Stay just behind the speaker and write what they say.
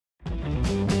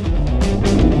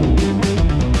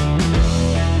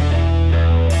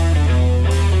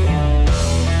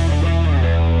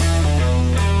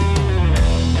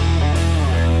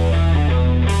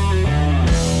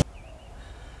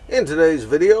In today's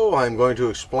video, I'm going to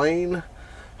explain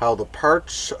how the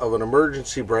parts of an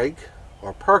emergency brake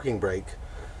or parking brake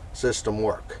system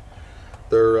work.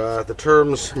 The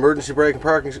terms emergency brake and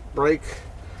parking brake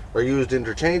are used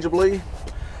interchangeably.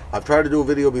 I've tried to do a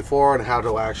video before on how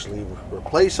to actually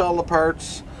replace all the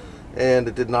parts, and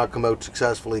it did not come out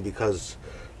successfully because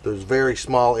there's very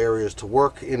small areas to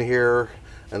work in here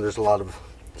and there's a lot of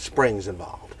springs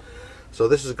involved. So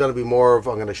this is going to be more of,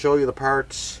 I'm going to show you the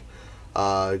parts.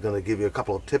 I'm going to give you a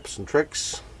couple of tips and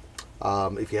tricks.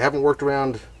 If you haven't worked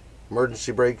around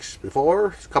emergency brakes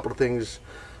before, there's a couple of things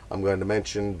I'm going to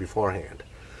mention beforehand.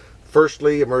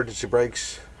 Firstly, emergency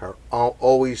brakes are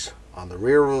always on the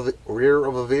rear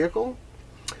of a vehicle.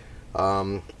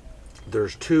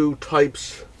 There's two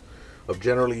types of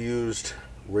generally used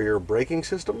rear braking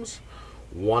systems.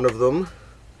 One of them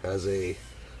has a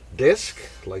disc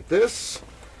like this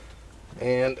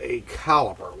and a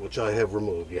caliper, which I have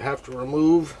removed. You have to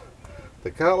remove the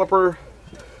caliper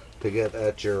to get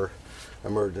at your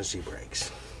emergency brakes.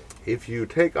 If you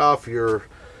take off your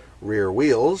rear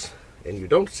wheels and you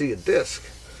don't see a disc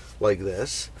like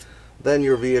this, then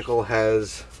your vehicle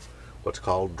has what's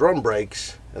called drum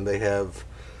brakes, and they have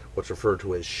what's referred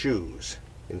to as shoes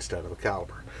instead of a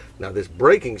caliper. Now this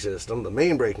braking system, the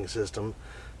main braking system,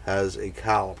 has a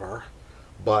caliper,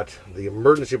 but the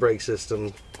emergency brake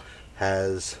system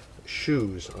has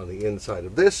shoes on the inside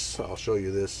of this. I'll show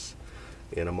you this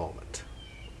in a moment.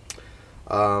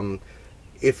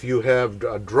 If you have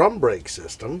a drum brake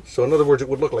system, so in other words it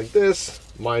would look like this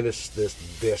minus this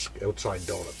disc outside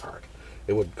donut part.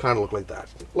 It would kind of look like that,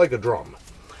 like a drum.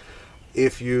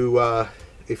 If you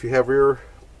have rear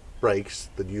brakes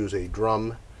that use a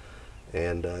drum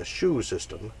and shoe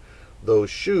system,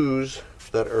 those shoes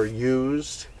that are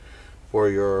used for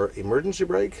your emergency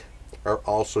brake are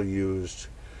also used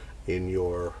in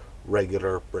your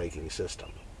regular braking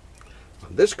system.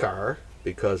 On this car,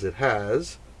 because it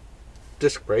has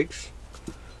disc brakes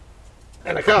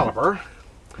and a caliper,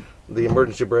 the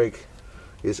emergency brake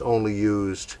is only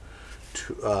used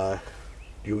to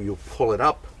you pull it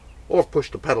up or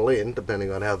push the pedal in,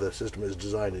 depending on how the system is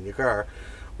designed in your car,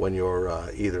 when you're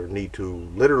either need to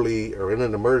literally or in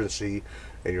an emergency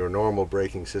and your normal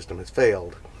braking system has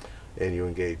failed and you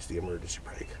engage the emergency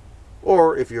brake.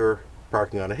 Or if you're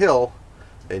parking on a hill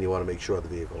and you want to make sure the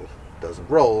vehicle doesn't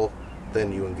roll,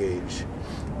 then you engage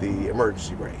the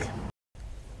emergency brake.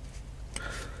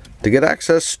 To get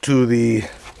access to the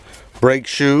brake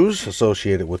shoes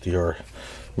associated with your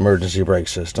emergency brake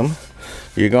system,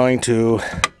 you're going to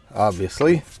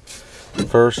obviously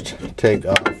first take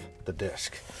off the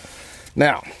disc.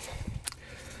 Now,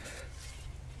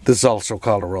 this is also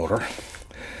called a rotor.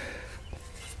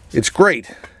 It's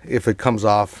great if it comes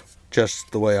off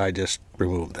just the way I just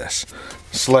removed this.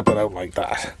 Slip it out like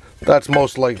that. That's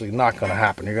most likely not going to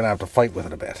happen. You're going to have to fight with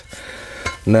it a bit.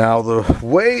 Now, the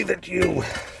way that you,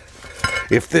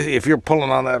 if you're pulling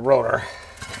on that rotor,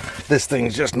 this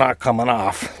thing's just not coming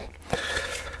off.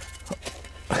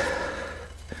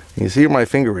 You see where my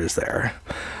finger is there?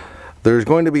 There's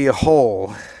going to be a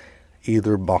hole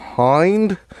either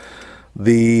behind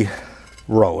the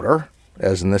rotor,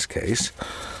 as in this case,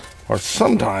 or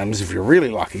sometimes, if you're really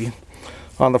lucky,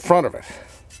 on the front of it.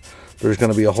 There's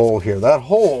going to be a hole here. That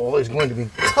hole is going to be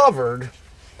covered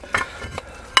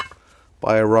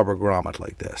by a rubber grommet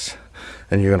like this.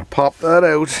 And you're going to pop that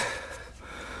out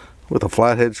with a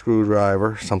flathead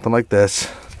screwdriver, something like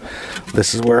this.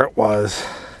 This is where it was.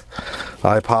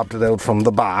 I popped it out from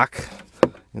the back.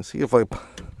 And see if I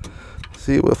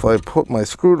put my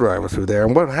screwdriver through there.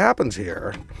 And what happens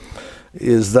here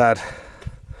is that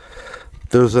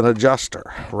there's an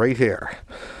adjuster right here,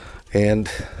 and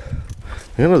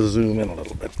I'm going to zoom in a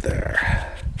little bit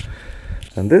there.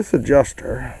 And this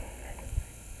adjuster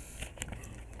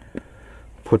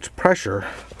puts pressure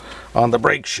on the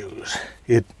brake shoes.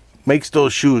 It makes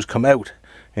those shoes come out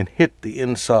and hit the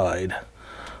inside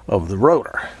of the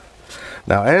rotor.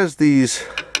 Now, as these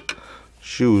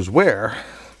shoes wear,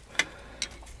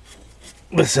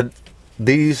 listen,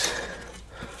 these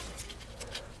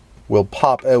will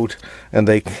pop out, and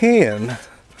they can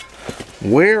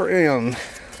wear a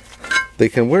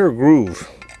groove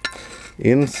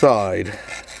inside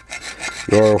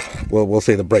your, well, we'll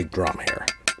say the brake drum here,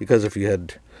 because if you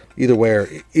had either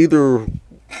way,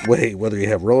 whether you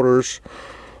have rotors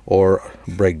or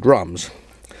brake drums,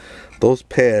 those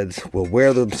pads will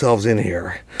wear themselves in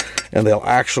here, and they'll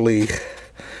actually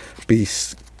be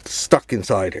stuck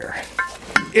inside here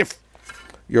if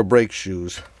your brake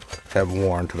shoes have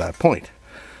worn to that point.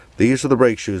 These are the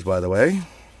brake shoes, by the way.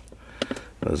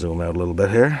 I'll zoom out a little bit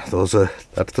here. That's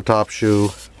the top shoe.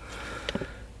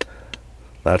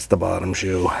 That's the bottom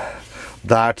shoe.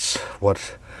 That's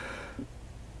what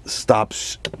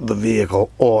stops the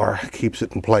vehicle or keeps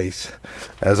it in place.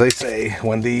 As I say,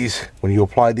 when you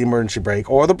apply the emergency brake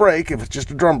or the brake, if it's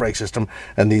just a drum brake system,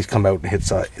 and these come out and hit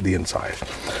the inside.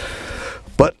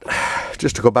 But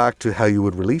just to go back to how you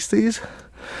would release these,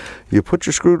 you put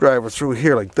your screwdriver through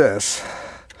here like this,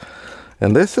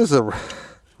 and this is a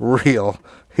real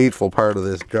hateful part of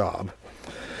this job.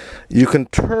 You can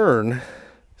turn,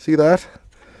 see that?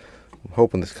 I'm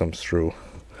hoping this comes through.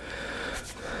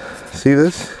 See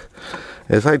this?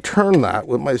 As I turn that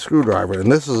with my screwdriver,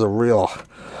 and this is a real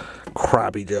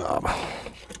crappy job.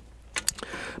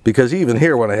 Because even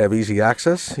here when I have easy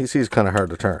access, you see it's kind of hard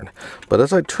to turn. But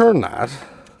as I turn that,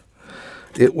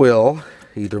 it will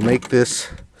either make the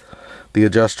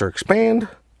adjuster expand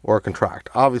or contract.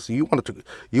 Obviously you want it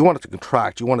to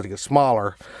contract, you want it to get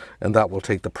smaller, and that will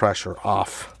take the pressure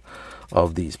off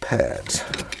of these pads.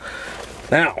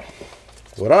 Now,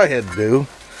 what I had to do,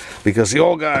 because the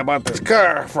old guy I bought this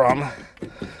car from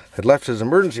had left his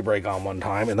emergency brake on one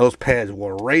time and those pads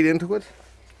wore right into it,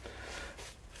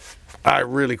 I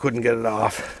really couldn't get it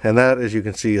off. And that, as you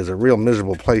can see, is a real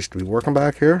miserable place to be working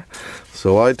back here.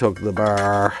 So I took the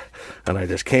bar and I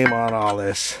just came on all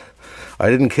this. I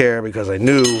didn't care because I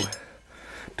knew,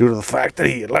 due to the fact that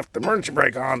he had left the emergency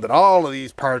brake on, that all of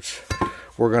these parts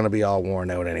were going to be all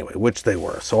worn out anyway, which they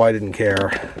were. So I didn't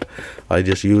care. I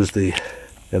just used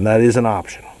and that is an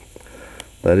option.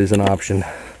 That is an option.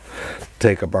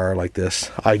 Take a bar like this.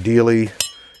 Ideally,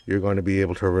 you're going to be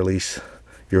able to release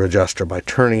your adjuster by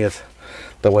turning it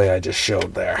the way I just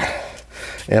showed there.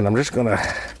 And I'm just gonna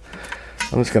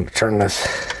turn this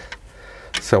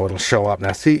so it'll show up.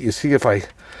 Now you see if I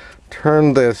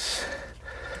turn this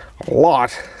a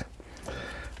lot,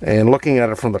 and looking at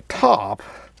it from the top,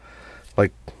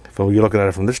 like if you look at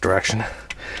it from this direction,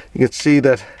 you can see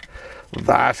that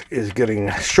that is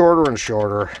getting shorter and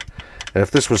shorter. And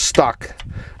if this was stuck,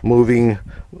 moving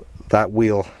that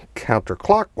wheel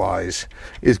counterclockwise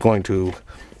is going to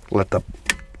let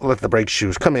the brake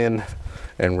shoes come in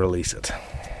and release it.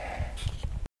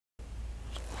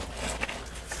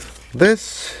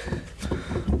 This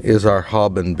is our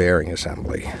hub and bearing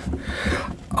assembly.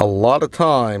 A lot of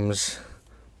times,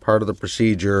 part of the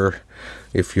procedure,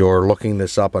 if you're looking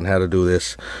this up on how to do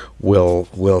this, will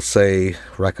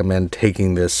recommend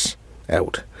taking this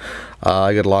out.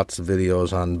 I get lots of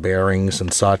videos on bearings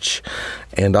and such,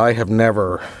 and I've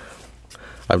done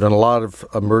a lot of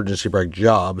emergency brake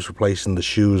jobs replacing the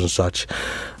shoes and such,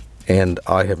 and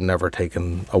I have never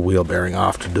taken a wheel bearing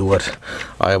off to do it.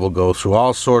 I will go through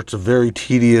all sorts of very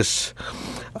tedious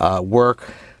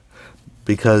work,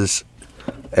 because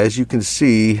as you can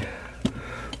see,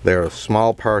 there are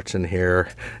small parts in here,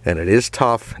 and it is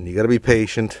tough, and you got to be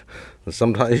patient. And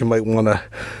sometimes you might want to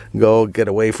go get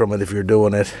away from it if you're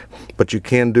doing it, but you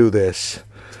can do this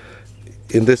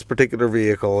in this particular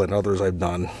vehicle and others I've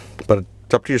done. But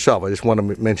it's up to yourself. I just want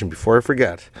to mention before I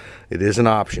forget, it is an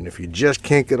option. If you just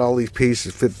can't get all these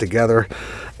pieces fit together,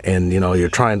 and you're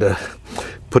trying to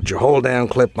put your hold down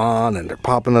clip on and they're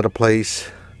popping out of place,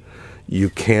 you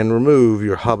can remove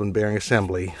your hub and bearing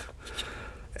assembly,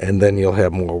 and then you'll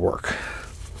have more work.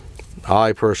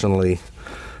 I personally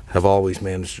have always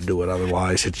managed to do it.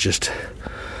 Otherwise, it's just,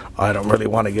 I don't really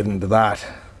want to get into that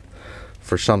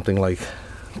for something like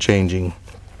changing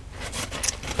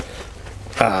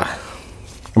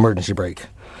emergency brake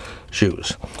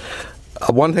shoes.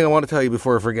 One thing I want to tell you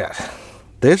before I forget,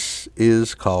 this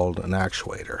is called an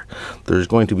actuator. There's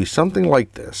going to be something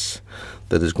like this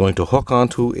that is going to hook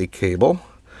onto a cable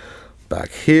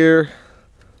back here.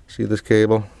 See this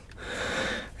cable?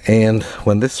 And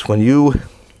when you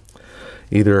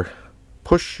either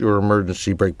push your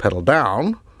emergency brake pedal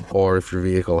down, or if your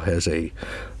vehicle has a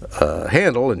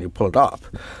handle and you pull it up,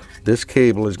 this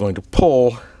cable is going to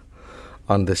pull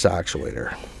on this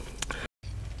actuator.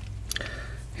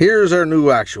 Here's our new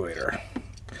actuator.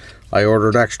 I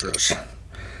ordered extras,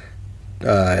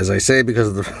 as I say, because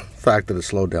of the fact that it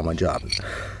slowed down my job.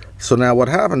 So now what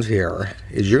happens here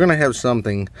is you're going to have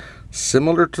something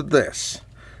similar to this.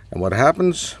 And what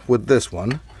happens with this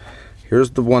one,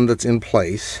 here's the one that's in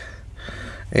place,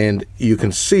 and you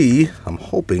can see, I'm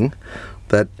hoping,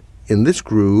 that in this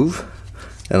groove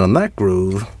and on that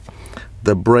groove,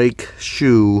 the brake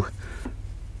shoe,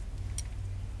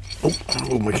 I'll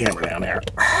move my camera down there,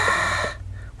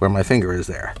 where my finger is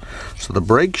there. So the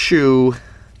brake shoe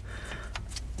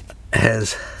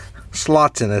has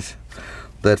slots in it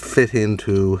that fit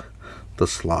into the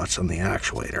slots on the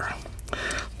actuator.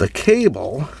 The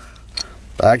cable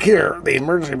back here, the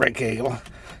emergency brake cable,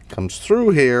 comes through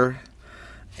here,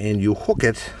 and you hook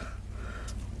it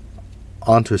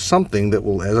onto something that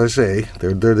will, as I say,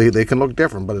 they can look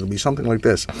different, but it'll be something like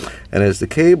this. And as the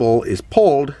cable is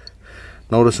pulled,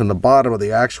 notice in the bottom of the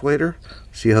actuator,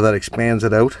 see how that expands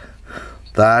it out?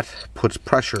 That puts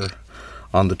pressure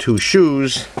on the two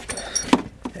shoes,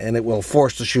 and it will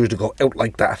force the shoes to go out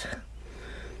like that.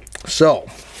 So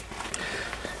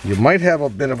you might have a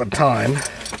bit of a time,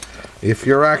 if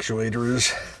your actuator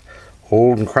is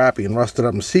old and crappy and rusted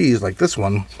up and seized like this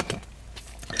one,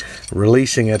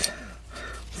 releasing it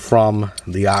from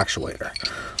the actuator.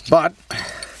 But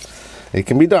it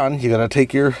can be done. You gotta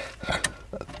take your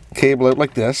cable out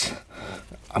like this.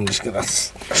 I'm just gonna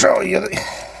show you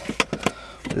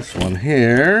this one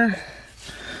here.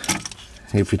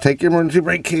 If you take your emergency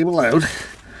brake cable out,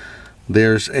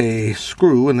 there's a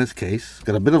screw in this case. It's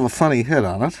got a bit of a funny head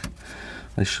on it.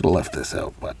 I should have left this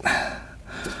out, but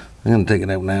I'm gonna take it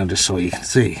out now just so you can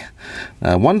see.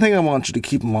 Now, one thing I want you to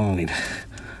keep in mind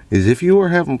is if you are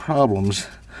having problems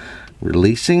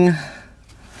releasing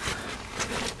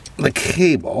the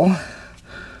cable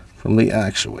from the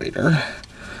actuator,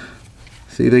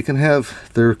 see,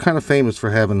 they're kind of famous for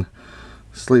having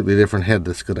a slightly different head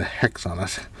that's got a hex on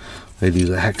it. They'd use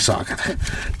a hex socket.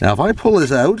 Now if I pull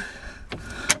this out,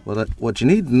 what you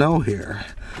need to know here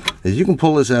is you can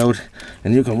pull this out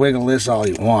and you can wiggle this all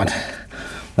you want.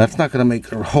 That's not going to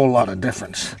make a whole lot of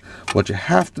difference. What you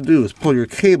have to do is pull your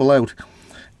cable out,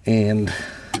 and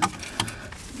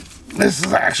this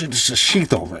is actually just a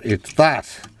sheath over it. It's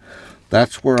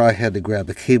that's where I had to grab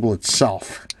the cable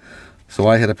itself. So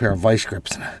I had a pair of vice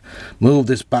grips and move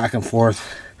this back and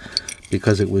forth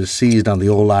because it was seized on the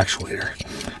old actuator.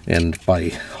 And by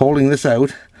holding this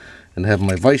out and having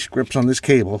my vice grips on this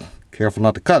cable, careful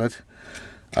not to cut it,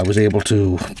 I was able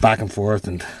to back and forth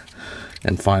and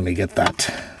finally get that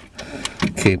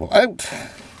cable out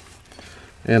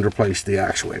and replace the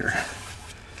actuator.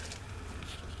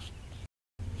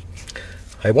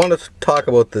 I want to talk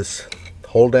about this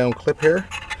hold down clip here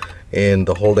and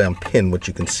the hold down pin, which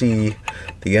you can see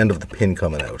the end of the pin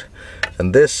coming out.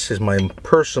 And this is my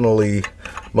personally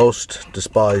most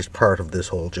despised part of this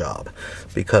whole job,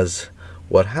 because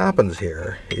what happens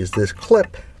here is this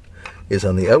clip is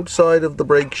on the outside of the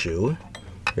brake shoe.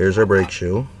 Here's our brake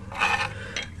shoe,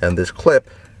 and this clip,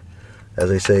 as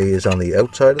I say, is on the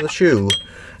outside of the shoe,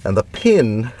 and the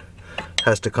pin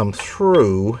has to come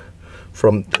through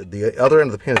from the other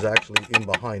end of the pin is actually in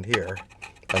behind here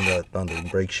on the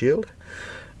brake shield,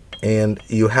 and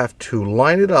you have to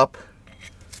line it up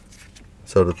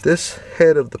so that this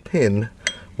head of the pin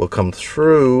will come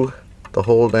through the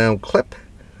hold down clip,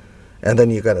 and then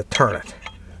you got to turn it,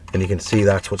 and you can see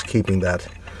that's what's keeping that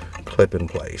clip in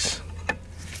place.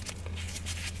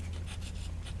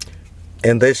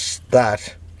 And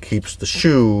that keeps the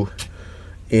shoe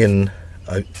in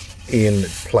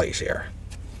place here.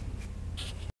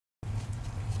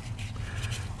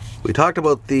 We talked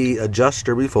about the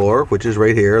adjuster before, which is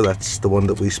right here. That's the one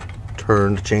that we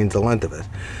turn to change the length of it.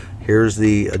 Here's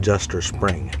the adjuster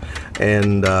spring.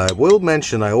 And I will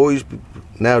mention,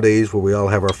 nowadays where we all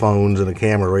have our phones and a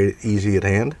camera right easy at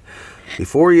hand,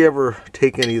 before you ever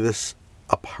take any of this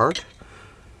apart,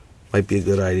 might be a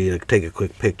good idea to take a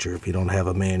quick picture if you don't have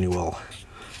a manual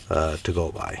to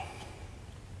go by.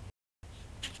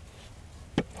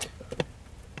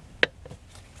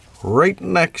 Right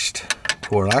next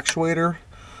to our actuator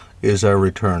is our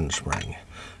return spring,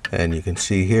 and you can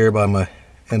see here by my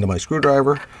end of my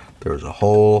screwdriver there's a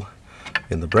hole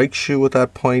in the brake shoe at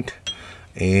that point,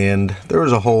 and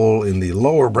there's a hole in the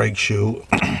lower brake shoe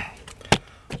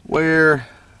where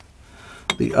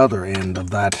the other end of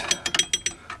that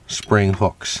spring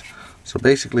hooks. So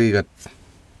basically you got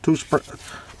two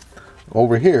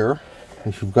over here.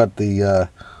 You've got the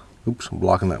oops, I'm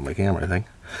blocking that with my camera, I think.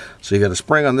 So you got a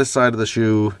spring on this side of the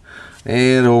shoe,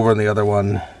 and over on the other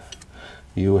one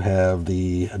you have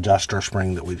the adjuster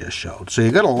spring that we just showed. So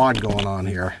you got a lot going on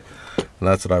here, and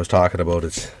that's what I was talking about.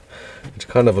 It's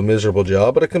kind of a miserable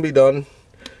job, but it can be done.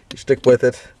 You stick with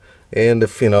it, and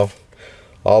if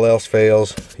all else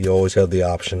fails, you always have the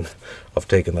option of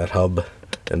taking that hub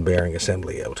and bearing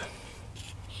assembly out.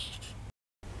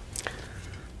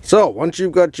 So once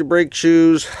you've got your brake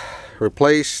shoes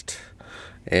replaced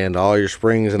and all your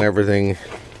springs and everything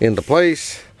into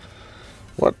place,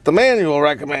 what the manual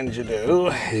recommends you do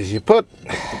is you put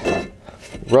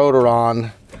rotor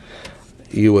on,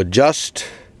 you adjust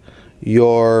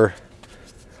your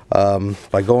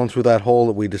by going through that hole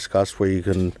that we discussed where you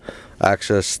can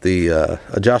access the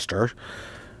adjuster,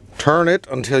 turn it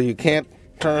until you can't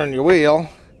turn your wheel,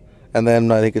 and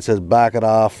then I think it says back it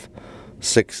off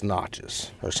 6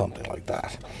 notches or something like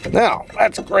that. Now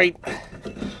that's great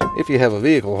if you have a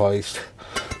vehicle hoist,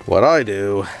 what I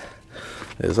do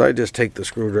is I just take the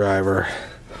screwdriver,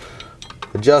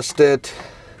 adjust it,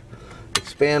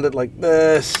 expand it like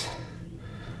this,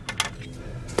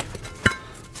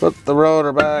 put the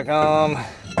rotor back on,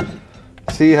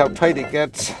 see how tight it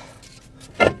gets,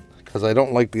 because I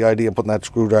don't like the idea of putting that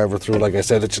screwdriver through. Like I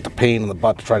said, it's just a pain in the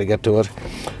butt to try to get to it.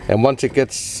 And once it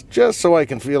gets just so I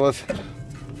can feel it,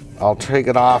 I'll take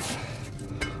it off,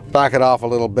 back it off a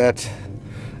little bit,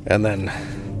 and then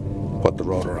put the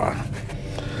rotor on.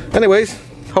 Anyways,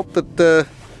 hope that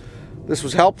this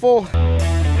was helpful.